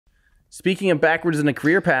Speaking of backwards in a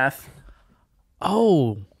career path,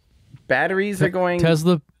 batteries are going.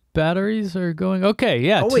 Tesla batteries are going. Okay,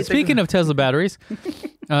 yeah. Speaking of Tesla batteries,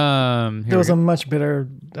 there was a much better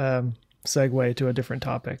segue to a different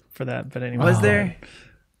topic for that. But anyway, was there?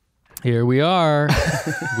 Here we are.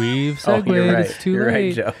 We've segued. You're right. It's too You're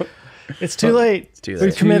late. right, Joe. It's too late. It's too late.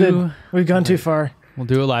 We've committed. We've gone too far. We'll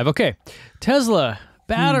do it live. Okay. Tesla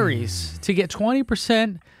batteries to get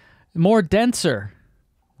 20% more denser.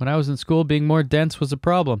 When I was in school, being more dense was a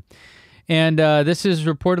problem. And this is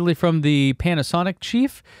reportedly from the Panasonic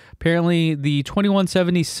chief. Apparently, the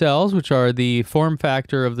 2170 cells, which are the form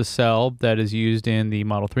factor of the cell that is used in the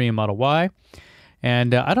Model 3 and Model Y.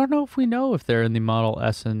 And I don't know if they're in the Model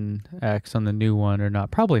S and X on the new one or not.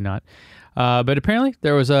 Probably not. But apparently,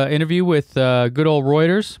 there was an interview with good old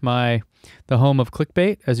Reuters, the home of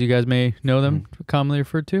clickbait, as you guys may know them, commonly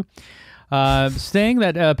referred to. Saying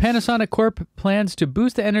that Panasonic Corp plans to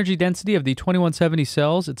boost the energy density of the 2170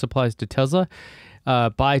 cells it supplies to Tesla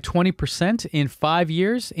by 20% in 5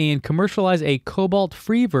 years and commercialize a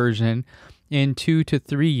cobalt-free version in 2 to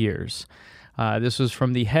 3 years. This was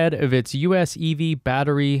from the head of its U.S. EV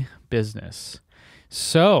battery business.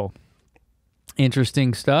 So,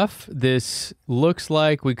 interesting stuff. This looks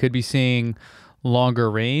like we could be seeing longer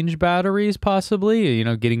range batteries possibly,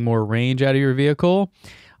 getting more range out of your vehicle.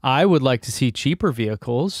 I would like to see cheaper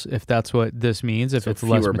vehicles, if that's what this means, if it's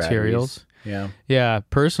less materials. Batteries. Yeah,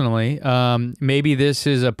 personally. Maybe this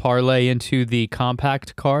is a parlay into the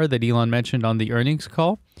compact car that Elon mentioned on the earnings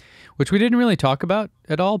call, which we didn't really talk about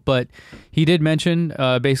at all, but he did mention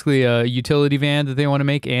basically a utility van that they want to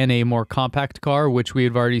make and a more compact car, which we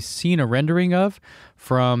have already seen a rendering of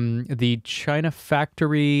from the China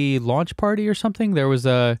factory launch party or something. There was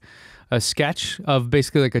a sketch of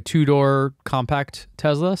basically like a 2-door compact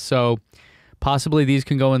Tesla. So possibly these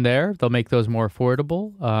can go in there. They'll make those more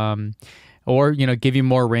affordable, or, give you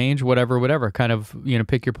more range, whatever, kind of,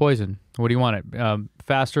 pick your poison. What do you want it?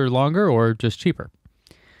 Faster, longer, or just cheaper?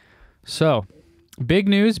 So big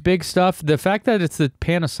news, big stuff. The fact that it's the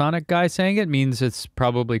Panasonic guy saying it means it's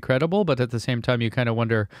probably credible, but at the same time, you kind of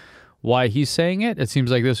wonder why he's saying it. It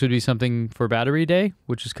seems like this would be something for Battery Day,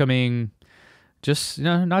 which is coming just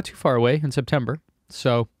not too far away in September.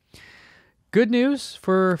 So good news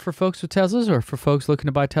for folks with Teslas or for folks looking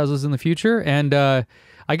to buy Teslas in the future. And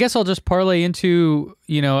I guess I'll just parlay into,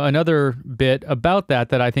 another bit about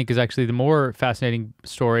that I think is actually the more fascinating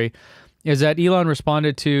story, is that Elon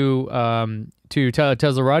responded to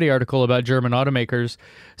Teslarati article about German automakers,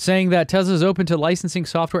 saying that Tesla is open to licensing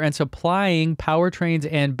software and supplying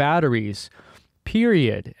powertrains and batteries.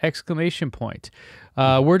 Period! !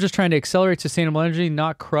 We're just trying to accelerate sustainable energy,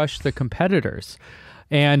 not crush the competitors.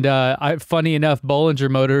 And funny enough, Bollinger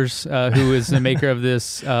Motors, who is the maker of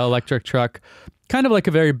this electric truck, kind of like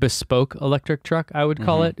a very bespoke electric truck, I would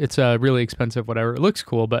call it. It's really expensive, whatever. It looks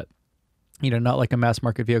cool, but not like a mass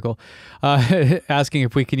market vehicle. Asking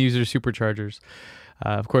if we can use their superchargers.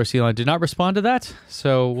 Of course, Elon did not respond to that,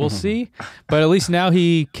 so we'll see. But at least now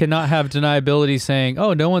he cannot have deniability saying,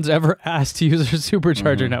 oh, no one's ever asked to use our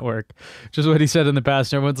supercharger network, which is what he said in the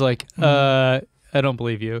past. And everyone's like, I don't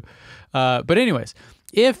believe you. But anyways,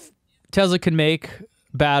 if Tesla can make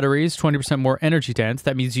batteries 20% more energy dense,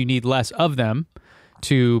 that means you need less of them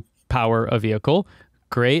to power a vehicle.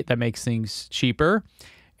 Great, that makes things cheaper.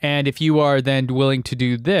 And if you are then willing to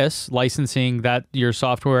do this, licensing that your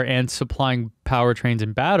software and supplying powertrains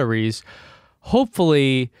and batteries,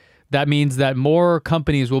 hopefully that means that more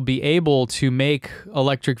companies will be able to make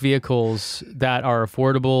electric vehicles that are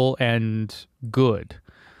affordable and good,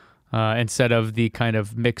 instead of the kind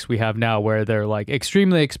of mix we have now where they're like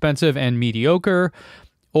extremely expensive and mediocre,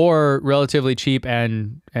 or relatively cheap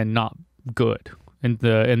and not good in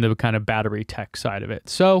the kind of battery tech side of it.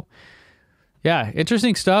 So yeah,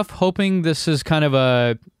 interesting stuff. Hoping this is kind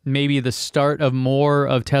of maybe the start of more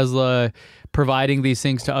of Tesla providing these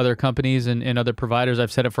things to other companies and other providers.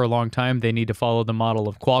 I've said it for a long time. They need to follow the model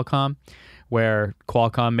of Qualcomm, where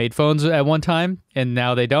Qualcomm made phones at one time and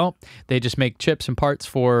now they don't. They just make chips and parts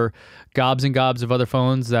for gobs and gobs of other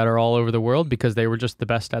phones that are all over the world because they were just the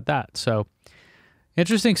best at that. So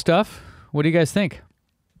interesting stuff. What do you guys think?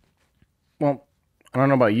 Well, I don't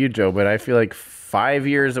know about you, Joe, but I feel like 5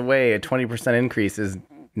 years away, a 20% increase is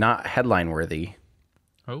not headline worthy.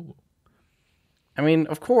 Oh. I mean,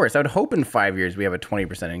 of course, I would hope in 5 years we have a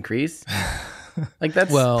 20% increase. Like,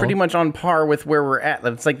 that's pretty much on par with where we're at.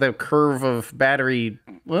 That's like the curve of battery.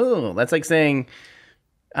 Whoa, that's like saying,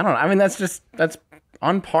 I don't know. I mean, that's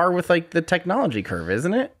on par with like the technology curve,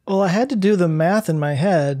 isn't it? Well, I had to do the math in my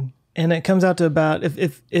head, and it comes out to about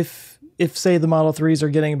if say the Model 3s are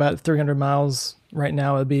getting about 300 miles right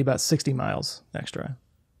now, it'd be about 60 miles extra.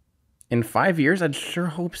 In 5 years, I'd sure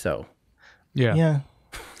hope so. Yeah.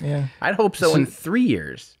 I'd hope so in 3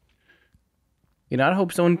 years. I'd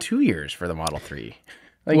hope so in 2 years for the Model 3.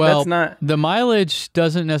 Like, well, that's not... the mileage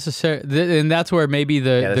doesn't necessarily, and that's where maybe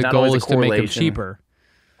the goal is to make them cheaper.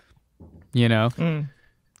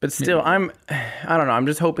 But still, I don't know. I'm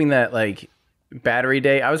just hoping that, like, Battery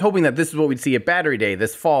Day, I was hoping that this is what we'd see at Battery Day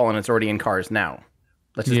this fall, and it's already in cars now.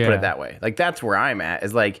 Let's just put it that way. Like, that's where I'm at,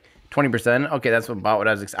 is like 20%. Okay, that's about what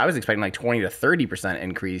I was expecting, like 20 to 30%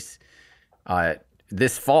 increase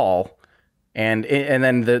this fall. And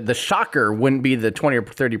then the shocker wouldn't be the 20 or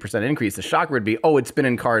 30% increase. The shocker would be, it's been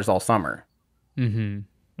in cars all summer.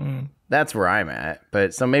 That's where I'm at.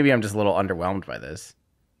 But so maybe I'm just a little underwhelmed by this.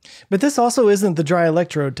 But this also isn't the dry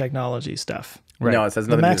electrode technology stuff. Right. No, it says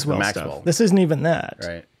nothing to do with Maxwell stuff. This isn't even that.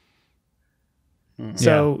 Right.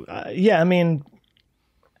 So, I mean,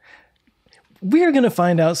 we're going to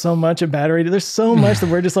find out so much of battery. There's so much that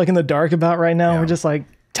we're just like in the dark about right now. We're just like,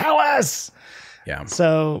 tell us. Yeah.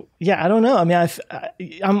 So, I don't know. I mean,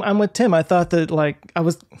 I'm with Tim. I thought that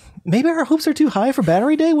maybe our hopes are too high for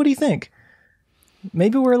Battery Day. What do you think?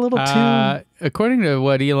 Maybe we're a little too... According to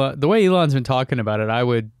what the way Elon's been talking about it, I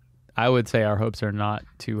would say our hopes are not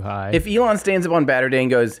too high. If Elon stands up on Battery Day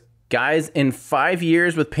and goes, guys, in 5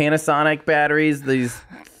 years with Panasonic batteries, these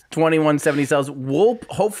 2170 cells, we'll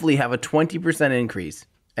hopefully have a 20% increase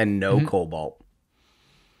and no cobalt.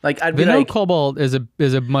 Like, I'd be no cobalt is a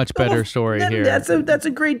much better story here. That's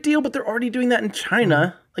a great deal, but they're already doing that in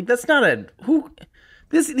China. Like, that's not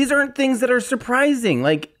these aren't things that are surprising.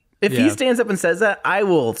 Like, if he stands up and says that, I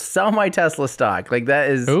will sell my Tesla stock. Like,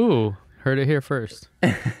 that is... Ooh, heard it here first.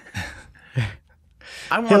 I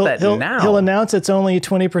want that now. He'll announce it's only a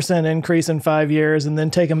 20% increase in 5 years and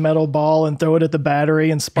then take a metal ball and throw it at the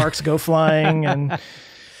battery and sparks go flying. And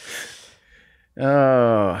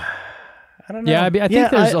I don't know. Yeah, I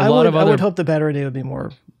think there's a lot of other... I would hope the Battery Day would be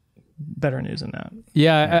better news than that.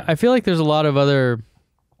 Yeah, I feel like there's a lot of other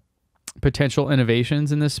potential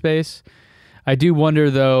innovations in this space. I do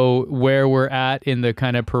wonder, though, where we're at in the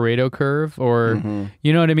kind of Pareto curve, or,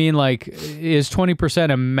 you know what I mean? Like, is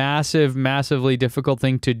 20% a massively difficult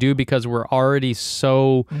thing to do because we're already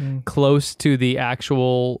so close to the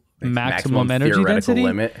actual maximum energy density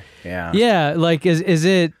limit? Yeah. Yeah. Like, is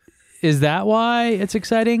that why it's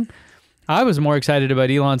exciting? I was more excited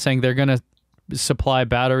about Elon saying they're going to supply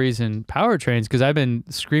batteries and powertrains, because I've been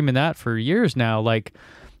screaming that for years now. Like,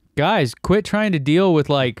 guys, quit trying to deal with,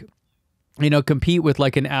 like, compete with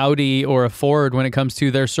like an Audi or a Ford when it comes to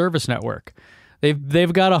their service network.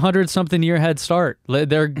 They've got 100-something year head start.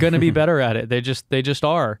 They're going to be better at it. They just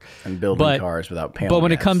are. And building cars without panel But when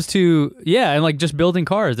gas. it comes to and like just building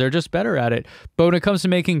cars, they're just better at it. But when it comes to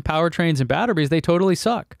making powertrains and batteries, they totally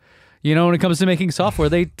suck. When it comes to making software,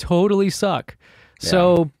 they totally suck. Yeah.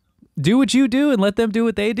 So do what you do and let them do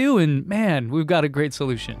what they do, and man, we've got a great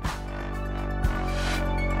solution.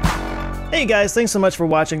 Hey guys, thanks so much for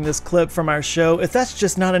watching this clip from our show. If that's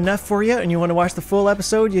just not enough for you and you want to watch the full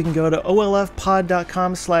episode, you can go to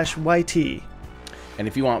olfpod.com/YT. And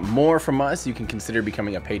if you want more from us, you can consider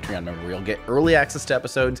becoming a Patreon member. You'll get early access to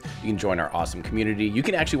episodes. You can join our awesome community. You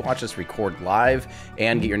can actually watch us record live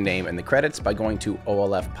and get your name in the credits by going to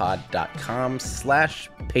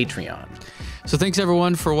olfpod.com/Patreon. So thanks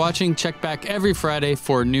everyone for watching. Check back every Friday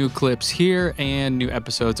for new clips here and new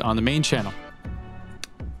episodes on the main channel.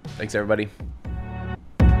 Thanks, everybody.